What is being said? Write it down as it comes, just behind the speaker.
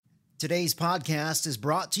Today's podcast is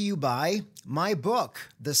brought to you by my book,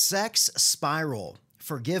 The Sex Spiral,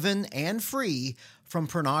 Forgiven and Free from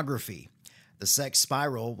Pornography. The Sex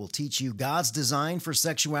Spiral will teach you God's design for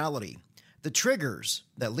sexuality, the triggers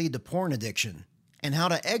that lead to porn addiction, and how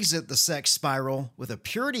to exit the sex spiral with a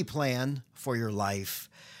purity plan for your life.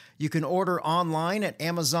 You can order online at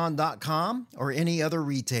Amazon.com or any other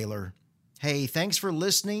retailer. Hey, thanks for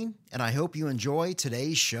listening, and I hope you enjoy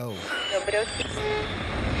today's show.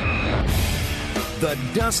 The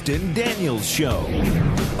Dustin Daniels Show.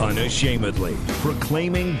 Unashamedly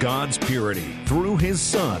proclaiming God's purity through His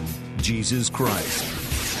Son, Jesus Christ.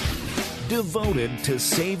 Devoted to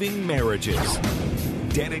saving marriages.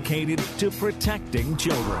 Dedicated to protecting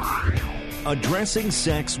children. Addressing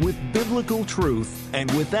sex with biblical truth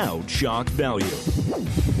and without shock value.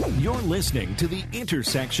 You're listening to the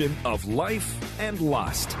intersection of life and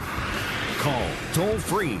lust. Call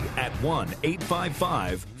toll-free at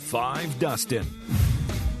 1-855-5-DUSTIN.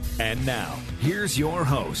 And now, here's your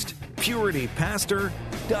host, Purity Pastor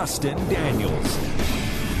Dustin Daniels.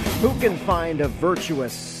 Who can find a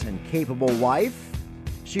virtuous and capable wife?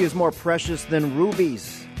 She is more precious than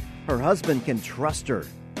rubies. Her husband can trust her,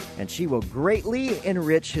 and she will greatly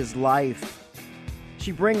enrich his life.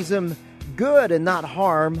 She brings him good and not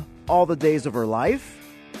harm all the days of her life.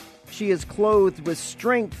 She is clothed with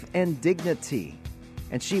strength and dignity,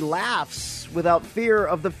 and she laughs without fear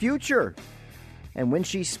of the future. And when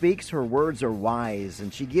she speaks, her words are wise,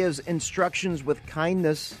 and she gives instructions with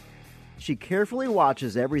kindness. She carefully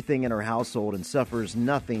watches everything in her household and suffers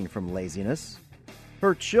nothing from laziness.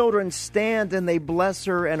 Her children stand and they bless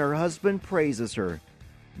her, and her husband praises her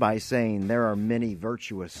by saying, "There are many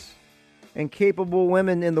virtuous and capable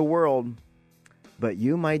women in the world, but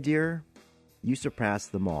you, my dear, you surpass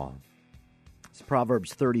them all." It's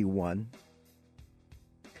Proverbs 31.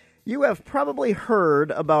 You have probably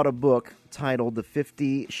heard about a book titled The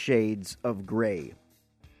 50 Shades of Grey.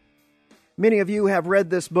 Many of you have read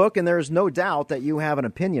this book, and there is no doubt that you have an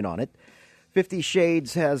opinion on it. 50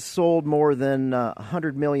 Shades has sold more than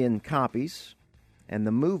 100 million copies, and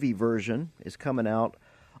the movie version is coming out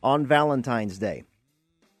on Valentine's Day.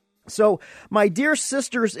 So, my dear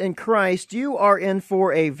sisters in Christ, you are in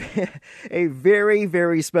for a very,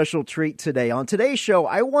 very special treat today. On today's show,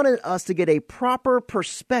 I wanted us to get a proper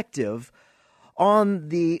perspective on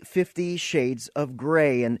the 50 Shades of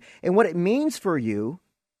Grey and what it means for you,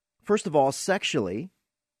 first of all, sexually,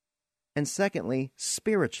 and secondly,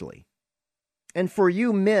 spiritually. And for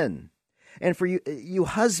you men, and for you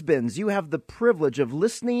husbands, you have the privilege of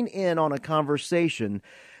listening in on a conversation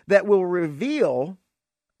that will reveal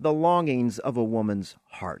the longings of a woman's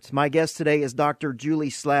heart. My guest today is Dr. Julie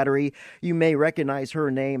Slattery. You may recognize her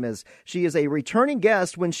name as she is a returning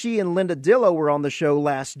guest when she and Linda Dillow were on the show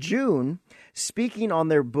last June, speaking on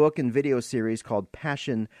their book and video series called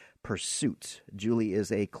Passion Pursuit. Julie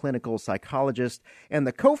is a clinical psychologist and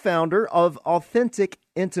the co-founder of Authentic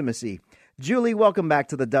Intimacy. Julie, welcome back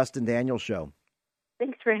to the Dustin Daniels Show.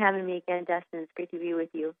 Thanks for having me again, Dustin. It's great to be with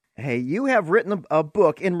you. Hey, you have written a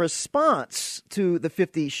book in response to the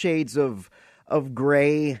 50 Shades of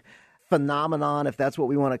Grey phenomenon, if that's what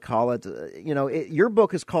we want to call it. Your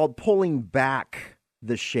book is called Pulling Back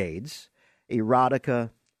the Shades, Erotica,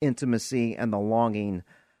 Intimacy, and the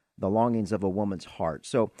Longings of a Woman's Heart.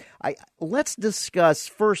 So let's discuss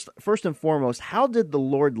first and foremost, how did the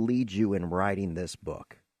Lord lead you in writing this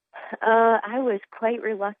book? I was quite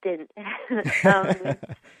reluctant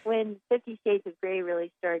when 50 Shades of Grey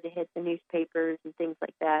really started to hit the newspapers and things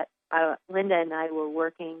like that. Linda and I were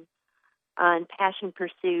working on Passion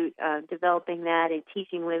Pursuit, developing that and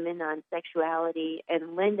teaching women on sexuality.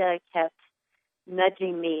 And Linda kept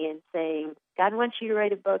nudging me and saying, "God wants you to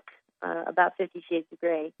write a book about 50 Shades of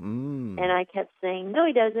Grey." And I kept saying, "No,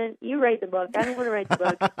 He doesn't. You write the book. I don't want to write the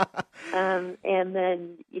book." And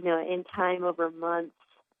then, in time over months,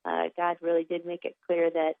 God really did make it clear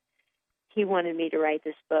that He wanted me to write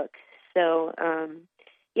this book. So,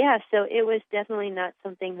 so it was definitely not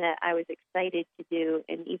something that I was excited to do.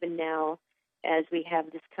 And even now, as we have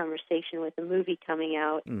this conversation with the movie coming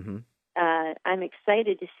out, I'm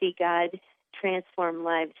excited to see God transform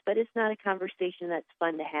lives. But it's not a conversation that's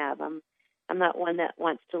fun to have. I'm not one that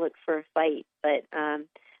wants to look for a fight. But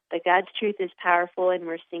God's truth is powerful, and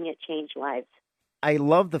we're seeing it change lives. I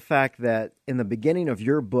love the fact that in the beginning of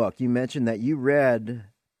your book, you mentioned that you read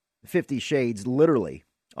 50 Shades literally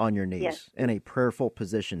on your knees in a prayerful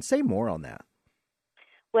position. Say more on that.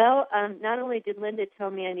 Well, not only did Linda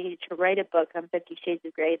tell me I needed to write a book on 50 Shades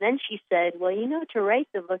of Grey, then she said, well, to write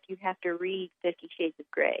the book, you have to read 50 Shades of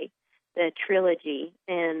Grey, the trilogy.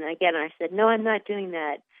 And again, I said, no, I'm not doing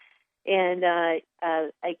that. And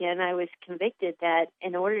again, I was convicted that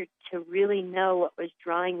in order to really know what was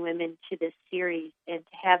drawing women to this series and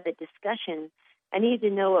to have the discussion, I needed to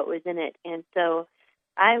know what was in it. And so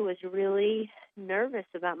I was really nervous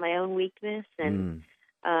about my own weakness and,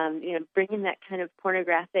 bringing that kind of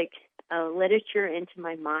pornographic literature into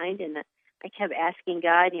my mind. And I kept asking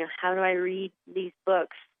God, how do I read these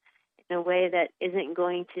books in a way that isn't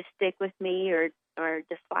going to stick with me or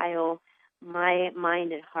defile my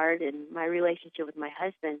mind and heart and my relationship with my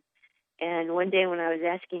husband. And one day when I was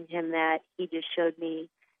asking him that, he just showed me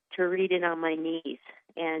to read it on my knees.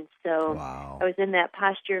 And so Wow. I was in that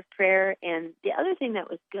posture of prayer. And the other thing that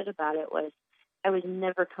was good about it was I was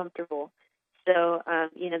never comfortable. So,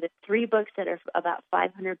 the 3 books that are about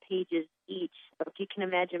 500 pages each, so if you can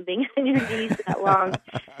imagine being on your knees that long,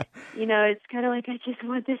 it's kind of like, I just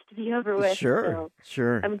want this to be over with. Sure.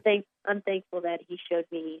 I'm thankful that he showed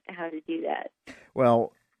me how to do that.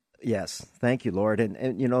 Well, yes. Thank you, Lord.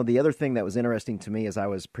 And the other thing that was interesting to me as I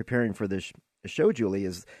was preparing for this show, Julie,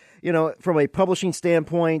 is, from a publishing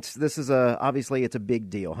standpoint, this is obviously it's a big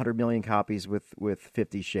deal, 100 million copies with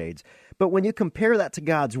 50 Shades. But when you compare that to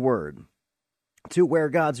God's Word, to where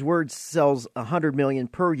God's Word sells 100 million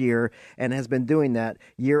per year and has been doing that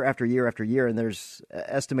year after year after year, and there's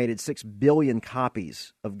estimated 6 billion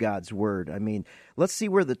copies of God's Word. I mean, let's see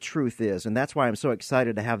where the truth is, and that's why I'm so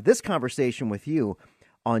excited to have this conversation with you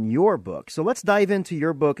on your book. So let's dive into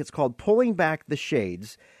your book. It's called Pulling Back the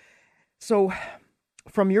Shades. So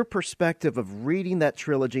from your perspective of reading that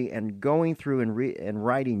trilogy and going through and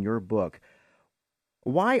writing your book,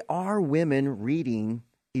 why are women reading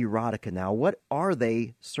erotica now? What are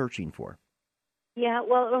they searching for? Yeah,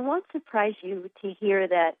 well, it won't surprise you to hear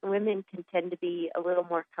that women can tend to be a little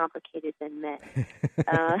more complicated than men.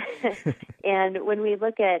 And when we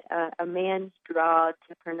look at a man's draw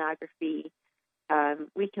to pornography,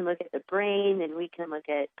 we can look at the brain and we can look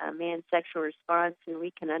at a man's sexual response and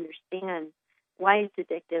we can understand why it's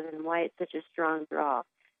addictive and why it's such a strong draw.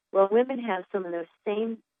 Well, women have some of those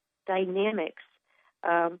same dynamics,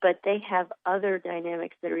 but they have other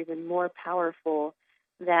dynamics that are even more powerful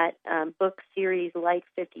that book series like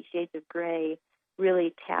 50 Shades of Grey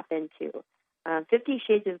really tap into. 50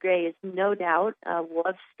 Shades of Grey is no doubt a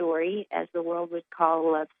love story, as the world would call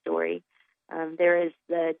a love story. There is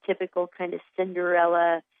the typical kind of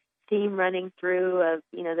Cinderella theme running through of,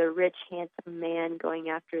 the rich, handsome man going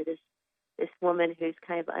after this woman who's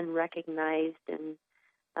kind of unrecognized,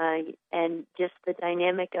 and just the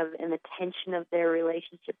dynamic of and the tension of their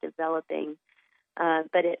relationship developing.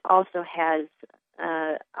 But it also has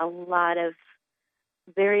a lot of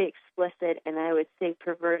very explicit and I would say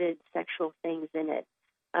perverted sexual things in it.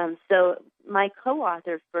 So my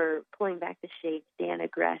co-author for Pulling Back the Shades, Dana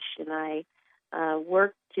Gresh, and I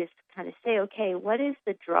worked to kind of say, okay, what is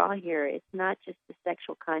the draw here? It's not just the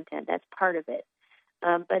sexual content. That's part of it.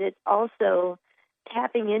 But it's also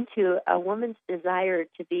tapping into a woman's desire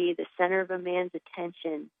to be the center of a man's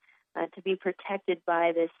attention, to be protected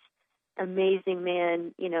by this amazing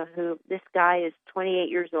man, who this guy is 28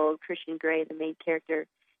 years old, Christian Grey, the main character.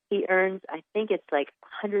 He earns, I think it's like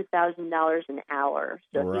 $100,000 an hour.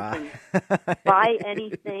 So right. He can buy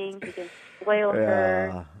anything. He can spoil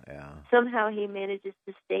her. Yeah. Somehow he manages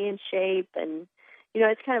to stay in shape. And,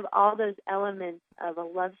 it's kind of all those elements of a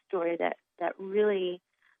love story that really,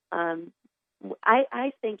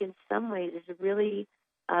 I think in some ways is really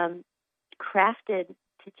crafted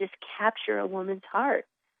to just capture a woman's heart.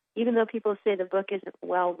 Even though people say the book isn't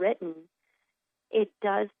well written, it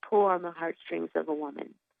does pull on the heartstrings of a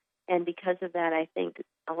woman. And because of that, I think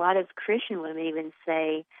a lot of Christian women even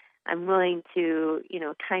say, I'm willing to,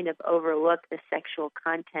 kind of overlook the sexual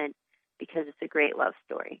content because it's a great love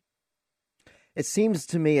story. It seems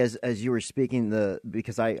to me as you were speaking,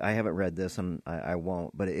 because I haven't read this and I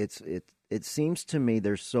won't, but it seems to me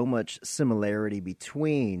there's so much similarity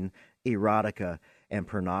between erotica and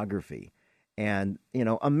pornography. And,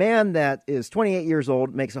 a man that is 28 years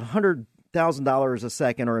old makes $100,000 a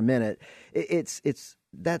second or a minute.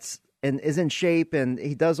 And is in shape and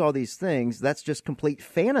he does all these things. That's just complete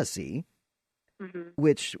fantasy,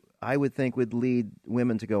 which I would think would lead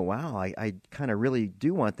women to go, wow, I kind of really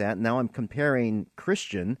do want that. Now I'm comparing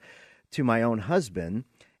Christian to my own husband.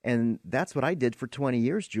 And that's what I did for 20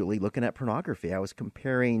 years, Julie, looking at pornography. I was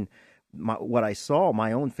comparing what I saw,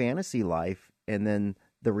 my own fantasy life, and then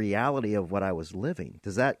the reality of what I was living.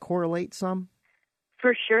 Does that correlate some?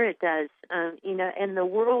 For sure it does. And the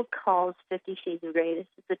world calls 50 Shades of Grey, this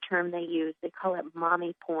is the term they use, they call it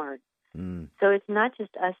mommy porn. So it's not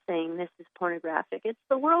just us saying this is pornographic. It's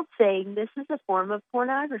the world saying this is a form of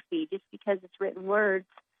pornography. Just because it's written words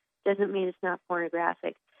doesn't mean it's not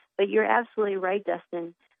pornographic. But you're absolutely right,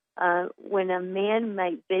 Dustin. When a man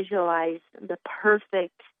might visualize the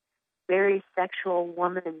perfect, very sexual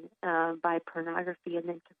woman by pornography and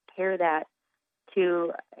then compare that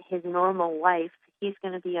to his normal life, he's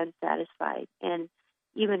going to be unsatisfied and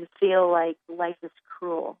even feel like life is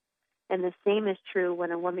cruel. And the same is true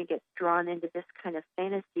when a woman gets drawn into this kind of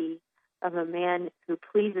fantasy of a man who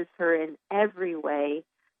pleases her in every way,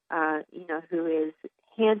 who is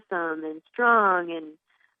handsome and strong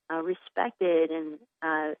and respected and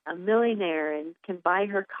a millionaire and can buy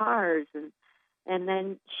her cars. And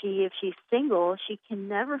then if she's single, she can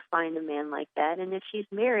never find a man like that. And if she's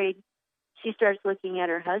married, she starts looking at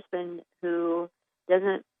her husband who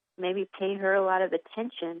doesn't maybe pay her a lot of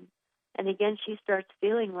attention. And again, she starts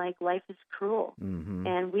feeling like life is cruel. Mm-hmm.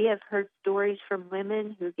 And we have heard stories from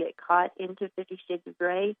women who get caught into 50 Shades of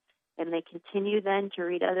Grey, and they continue then to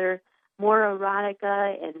read other more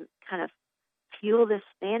erotica and kind of fuel this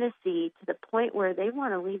fantasy to the point where they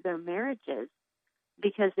want to leave their marriages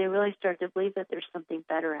because they really start to believe that there's something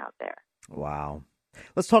better out there. Wow.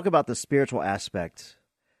 Let's talk about the spiritual aspect.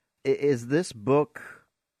 Is this book,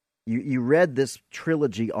 you read this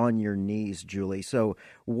trilogy on your knees, Julie. So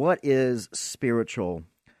what is the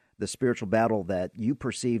spiritual battle that you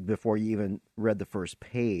perceived before you even read the first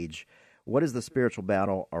page? What is the spiritual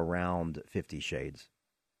battle around 50 Shades?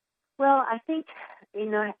 Well, I think,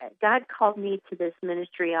 God called me to this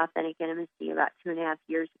ministry, Authentic Intimacy, about 2.5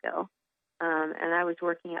 years ago. And I was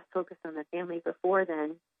working at Focus on the Family before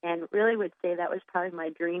then, and really would say that was probably my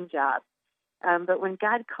dream job. But when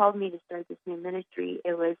God called me to start this new ministry,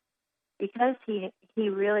 it was because he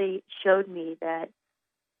really showed me that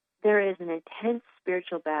there is an intense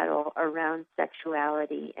spiritual battle around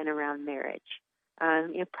sexuality and around marriage.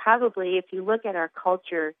 Probably, if you look at our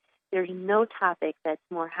culture, there's no topic that's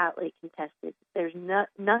more hotly contested. There's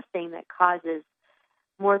nothing that causes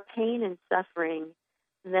more pain and suffering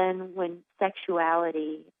than when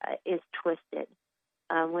sexuality is twisted,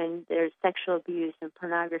 when there's sexual abuse and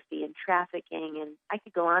pornography and trafficking, and I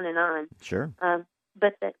could go on and on. Sure.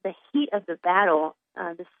 But the heat of the battle,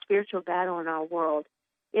 the spiritual battle in our world,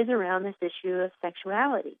 is around this issue of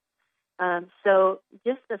sexuality. So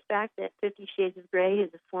just the fact that 50 Shades of Grey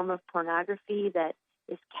is a form of pornography that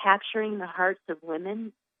is capturing the hearts of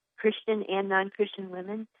women, Christian and non-Christian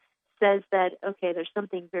women, says that, okay, there's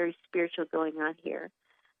something very spiritual going on here.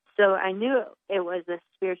 So I knew it was a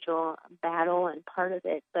spiritual battle and part of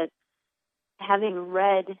it, but having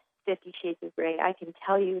read 50 Shades of Grey, I can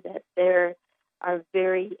tell you that there are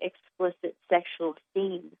very explicit sexual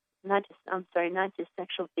themes, not just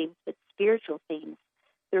sexual themes, but spiritual themes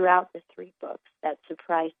throughout the 3 books that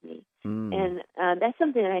surprised me. And that's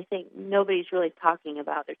something that I think nobody's really talking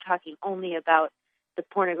about. They're talking only about the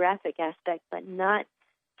pornographic aspect, but not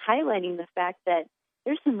highlighting the fact that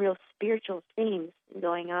there's some real spiritual themes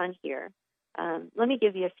going on here. Let me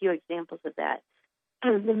give you a few examples of that.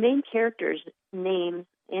 The main character's names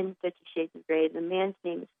in 50 Shades of Grey, the man's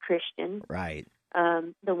name is Christian. Right.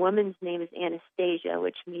 The woman's name is Anastasia,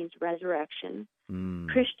 which means resurrection.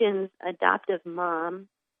 Christian's adoptive mom,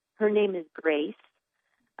 her name is Grace.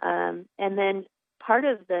 And then part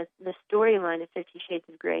of the storyline of 50 Shades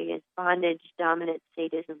of Grey is bondage, dominance,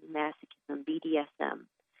 sadism, masochism, BDSM.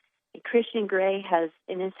 And Christian Grey has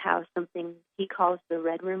in his house something he calls the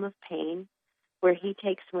Red Room of Pain, where he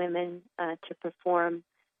takes women to perform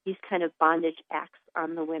these kind of bondage acts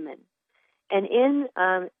on the women. And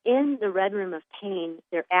in the Red Room of Pain,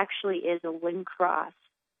 there actually is a wooden cross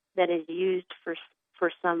that is used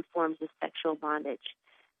for some forms of sexual bondage.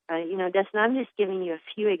 Dustin, I'm just giving you a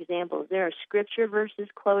few examples. There are scripture verses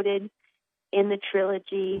quoted in the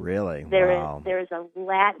trilogy. Really? Wow. There is a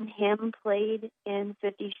Latin hymn played in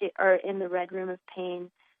in the Red Room of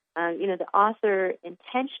Pain. The author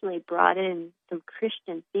intentionally brought in some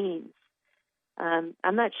Christian themes.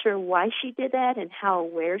 I'm not sure why she did that and how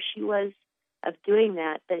aware she was of doing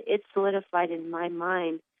that, but it solidified in my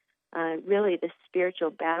mind really the spiritual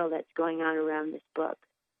battle that's going on around this book.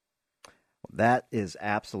 That is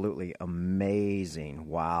absolutely amazing.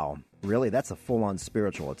 Wow. Really, that's a full-on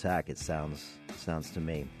spiritual attack, it sounds to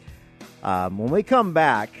me. When we come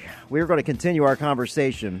back, we're going to continue our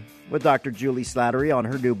conversation with Dr. Julie Slattery on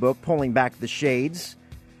her new book, Pulling Back the Shades.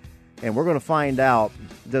 And we're going to find out,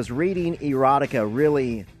 does reading erotica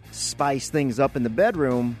really spice things up in the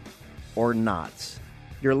bedroom or not?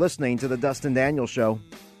 You're listening to The Dustin Daniels Show.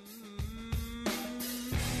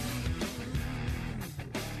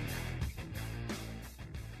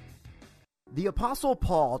 The Apostle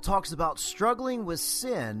Paul talks about struggling with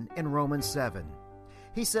sin in Romans 7.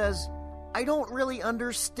 He says, I don't really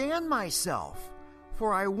understand myself,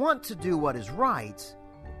 for I want to do what is right,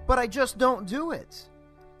 but I just don't do it.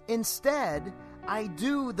 Instead, I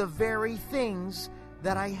do the very things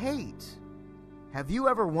that I hate. Have you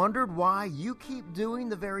ever wondered why you keep doing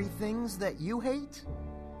the very things that you hate?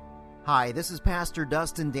 Hi, this is Pastor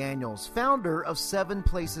Dustin Daniels, founder of Seven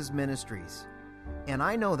Places Ministries. And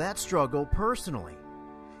I know that struggle personally.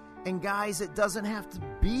 And guys, it doesn't have to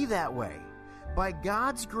be that way. By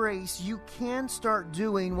God's grace, you can start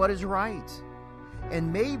doing what is right.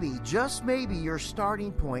 And maybe, just maybe, your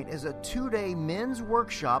starting point is a 2-day men's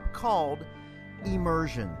workshop called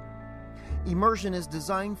Immersion. Immersion is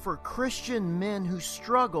designed for Christian men who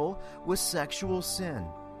struggle with sexual sin.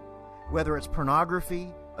 Whether it's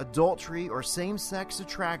pornography, adultery, or same-sex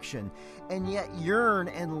attraction, and yet yearn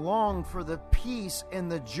and long for the peace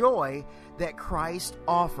and the joy that Christ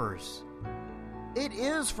offers. It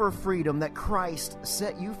is for freedom that Christ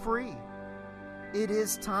set you free. It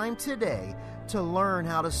is time today to learn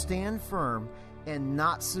how to stand firm and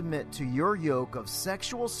not submit to your yoke of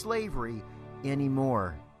sexual slavery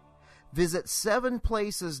anymore. Visit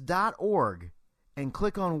sevenplaces.org and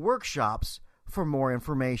click on workshops for more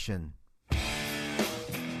information.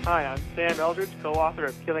 Hi, I'm Sam Eldridge, co-author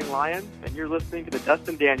of Killing Lions, and you're listening to The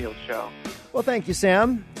Dustin Daniels Show. Well, thank you,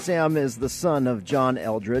 Sam. Sam is the son of John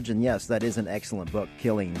Eldridge, and yes, that is an excellent book,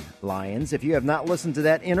 Killing Lions. If you have not listened to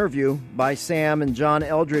that interview by Sam and John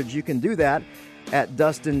Eldridge, you can do that at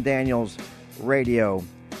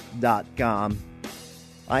DustinDanielsRadio.com.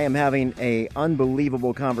 I am having an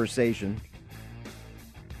unbelievable conversation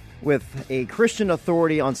with a Christian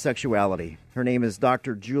authority on sexuality. Her name is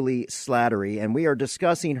Dr. Julie Slattery, and we are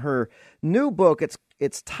discussing her new book.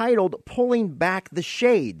 It's titled Pulling Back the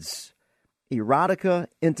Shades, Erotica,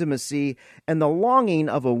 Intimacy, and the Longing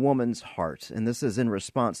of a Woman's Heart. And this is in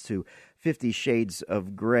response to 50 Shades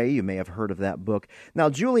of Grey. You may have heard of that book. Now,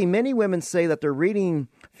 Julie, many women say that they're reading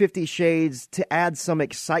 50 Shades to add some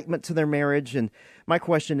excitement to their marriage. And my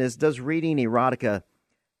question is, does reading erotica,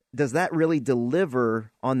 does that really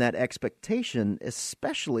deliver on that expectation,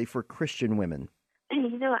 especially for Christian women?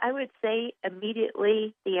 You know, I would say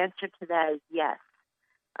immediately the answer to that is yes.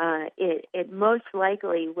 It most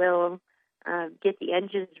likely will get the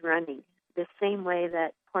engines running the same way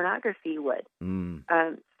that pornography would.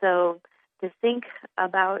 So to think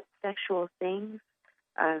about sexual things,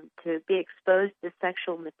 to be exposed to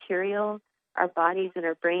sexual material, our bodies and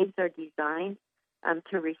our brains are designed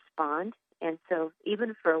to respond. And so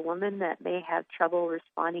even for a woman that may have trouble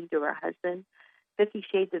responding to her husband, 50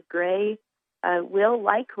 Shades of Grey will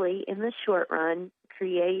likely, in the short run,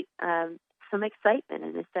 create some excitement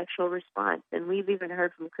in a sexual response. And we've even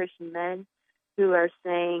heard from Christian men who are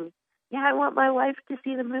saying, yeah, I want my wife to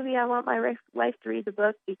see the movie. I want my wife to read the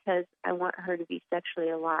book because I want her to be sexually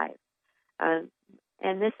alive. And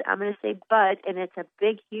this, I'm going to say but, and it's a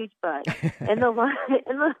big, huge but. In the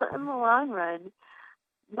long run,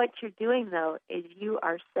 what you're doing, though, is you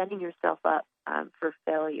are setting yourself up for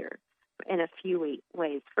failure in a few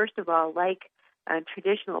ways. First of all, like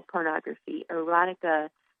traditional pornography, erotica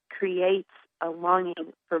creates a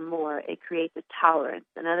longing for more. It creates a tolerance.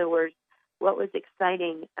 In other words, what was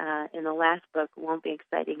exciting in the last book won't be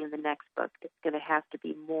exciting in the next book. It's going to have to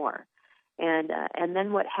be more. And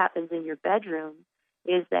then what happens in your bedroom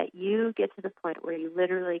is that you get to the point where you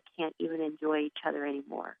literally can't even enjoy each other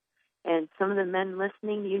anymore. And some of the men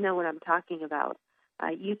listening, you know what I'm talking about.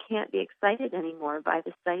 You can't be excited anymore by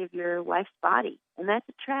the sight of your wife's body, and that's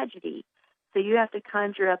a tragedy. So you have to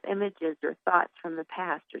conjure up images or thoughts from the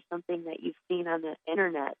past or something that you've seen on the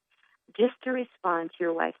internet just to respond to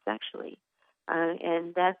your wife sexually.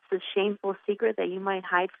 And that's a shameful secret that you might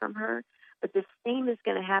hide from her. But the same is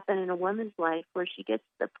going to happen in a woman's life where she gets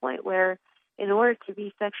to the point where in order to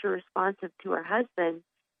be sexually responsive to her husband,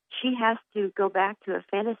 she has to go back to a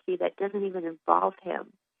fantasy that doesn't even involve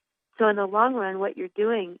him. So in the long run, what you're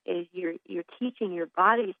doing is you're teaching your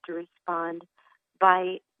bodies to respond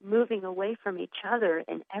by moving away from each other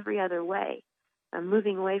in every other way,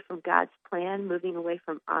 moving away from God's plan, moving away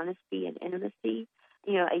from honesty and intimacy.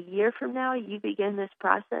 You know, a year from now, you begin this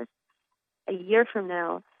process. A year from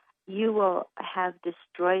now, you will have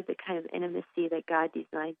destroyed the kind of intimacy that God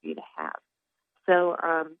designed you to have. So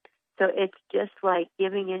it's just like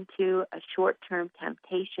giving into a short-term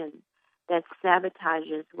temptation that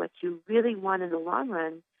sabotages what you really want in the long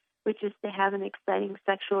run, which is to have an exciting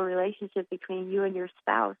sexual relationship between you and your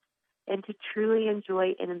spouse and to truly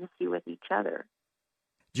enjoy intimacy with each other.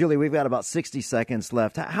 Julie, we've got about 60 seconds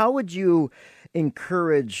left. How would you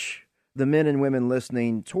encourage the men and women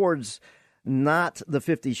listening towards not the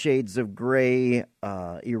 50 Shades of Grey,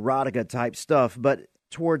 erotica type stuff, but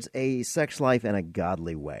towards a sex life in a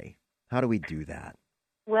godly way? How do we do that?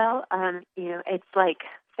 Well, it's like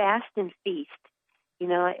fast and feast.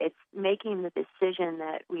 It's making the decision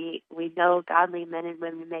that we know godly men and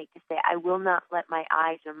women make to say, I will not let my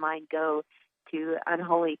eyes or mind go to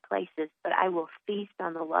unholy places, but I will feast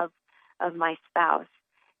on the love of my spouse.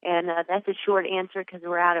 And that's a short answer because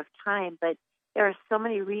we're out of time, but there are so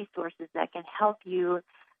many resources that can help you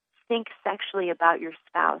think sexually about your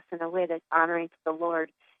spouse in a way that's honoring to the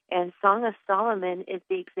Lord. And Song of Solomon is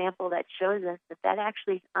the example that shows us that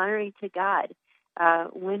actually is honoring to God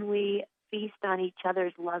when we feast on each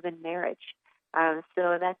other's love and marriage.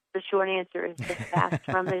 So that's the short answer, is to fast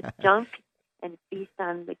from the junk and feast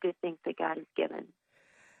on the good things that God has given.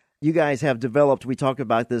 You guys have developed, we talked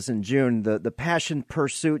about this in June, the Passion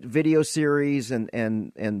Pursuit video series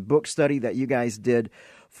and book study that you guys did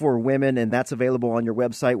for women, and that's available on your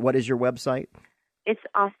website. What is your website? It's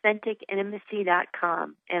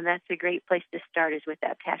AuthenticIntimacy.com, and that's a great place to start, is with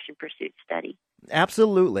that Passion Pursuit study.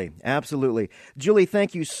 Absolutely, absolutely. Julie,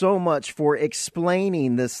 thank you so much for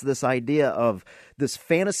explaining this idea of this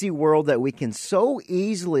fantasy world that we can so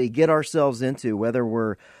easily get ourselves into, whether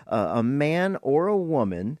we're a man or a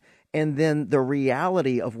woman, and then the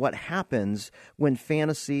reality of what happens when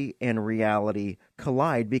fantasy and reality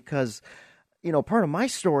collide. Because, part of my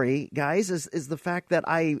story, guys, is the fact that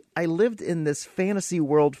I lived in this fantasy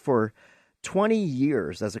world for 20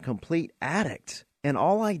 years as a complete addict. And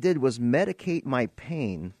all I did was medicate my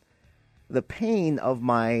pain, the pain of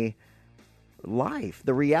my life,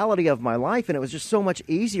 the reality of my life. And it was just so much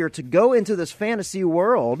easier to go into this fantasy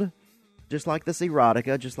world, just like this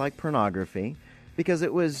erotica, just like pornography, because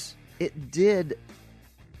it did,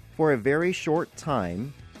 for a very short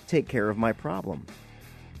time, take care of my problem.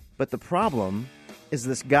 But the problem is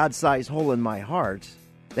this God-sized hole in my heart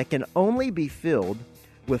that can only be filled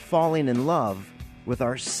with falling in love with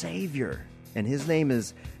our Savior. And His name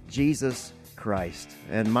is Jesus Christ.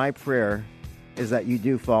 And my prayer is that you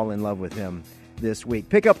do fall in love with Him this week.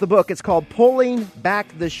 Pick up the book. It's called Pulling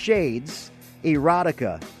Back the Shades,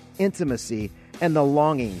 Erotica, Intimacy, and the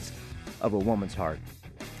Longings of a Woman's Heart.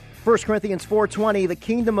 1 Corinthians 4:20, the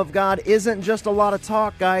kingdom of God isn't just a lot of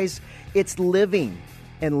talk, guys. It's living,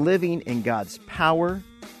 and living in God's power.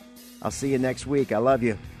 I'll see you next week. I love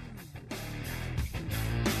you.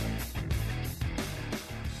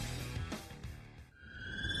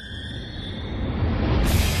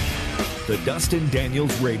 The Dustin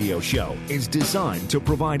Daniels Radio Show is designed to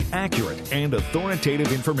provide accurate and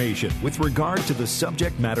authoritative information with regard to the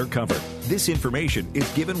subject matter covered. This information is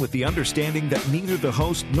given with the understanding that neither the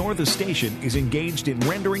host nor the station is engaged in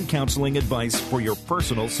rendering counseling advice for your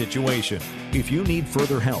personal situation. If you need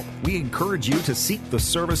further help, we encourage you to seek the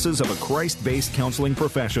services of a Christ-based counseling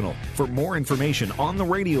professional. For more information on the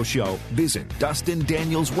radio show, visit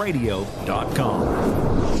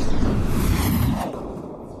DustinDanielsRadio.com.